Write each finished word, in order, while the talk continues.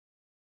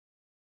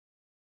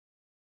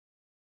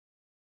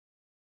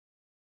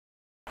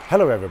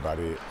Hello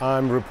everybody,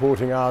 I'm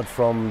reporting out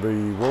from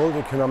the World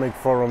Economic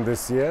Forum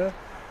this year.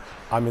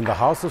 I'm in the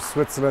House of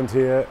Switzerland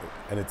here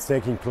and it's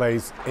taking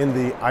place in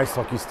the ice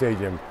hockey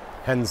stadium,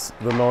 hence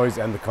the noise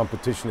and the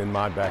competition in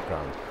my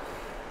background.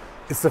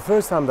 It's the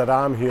first time that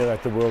I'm here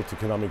at the World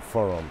Economic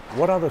Forum.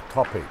 What are the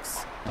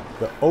topics?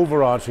 The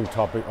overarching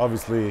topic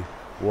obviously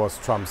was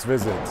Trump's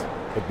visit,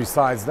 but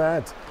besides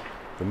that,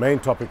 the main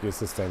topic is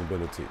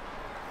sustainability.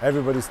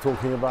 Everybody's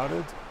talking about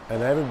it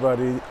and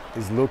everybody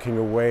is looking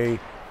away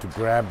to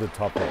grab the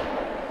topic,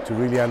 to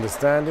really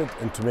understand it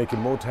and to make it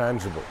more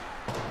tangible.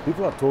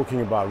 People are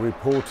talking about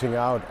reporting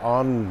out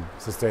on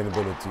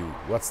sustainability.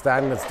 What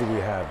standards do we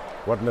have?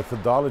 What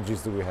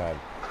methodologies do we have?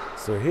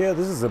 So here,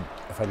 this is a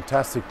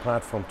fantastic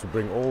platform to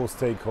bring all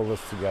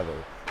stakeholders together.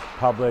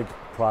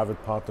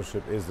 Public-private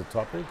partnership is the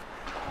topic.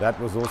 That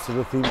was also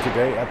the theme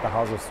today at the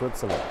House of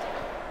Switzerland.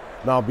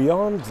 Now,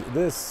 beyond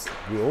this,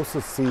 we also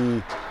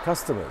see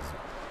customers.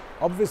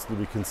 Obviously,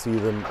 we can see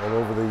them all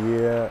over the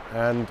year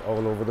and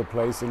all over the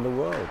place in the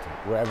world,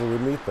 wherever we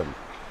meet them.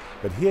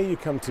 But here you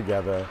come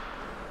together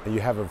and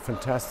you have a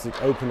fantastic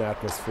open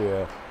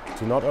atmosphere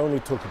to not only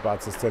talk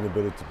about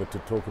sustainability, but to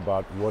talk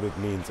about what it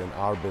means in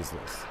our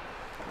business.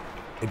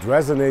 It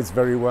resonates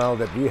very well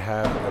that we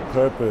have a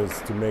purpose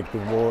to make the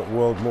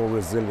world more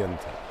resilient.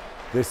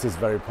 This is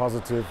very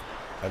positive,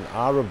 and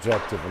our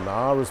objective and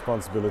our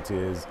responsibility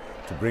is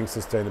to bring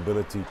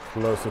sustainability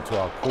closer to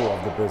our core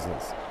of the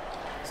business.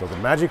 So the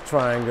magic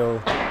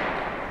triangle,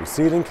 we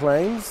see it in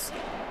claims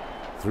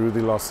through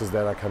the losses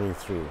that are coming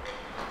through.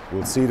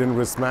 We'll see it in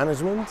risk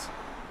management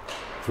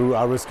through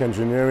our risk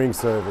engineering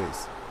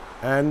surveys.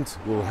 And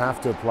we'll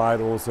have to apply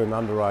it also in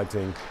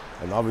underwriting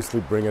and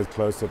obviously bring it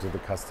closer to the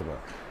customer.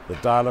 The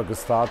dialogue is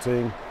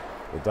starting.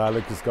 The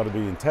dialogue has got to be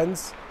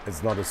intense.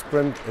 It's not a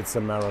sprint, it's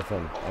a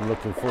marathon. I'm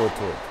looking forward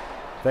to it.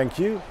 Thank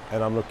you,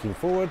 and I'm looking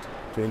forward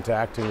to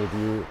interacting with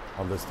you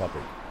on this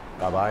topic.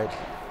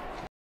 Bye-bye.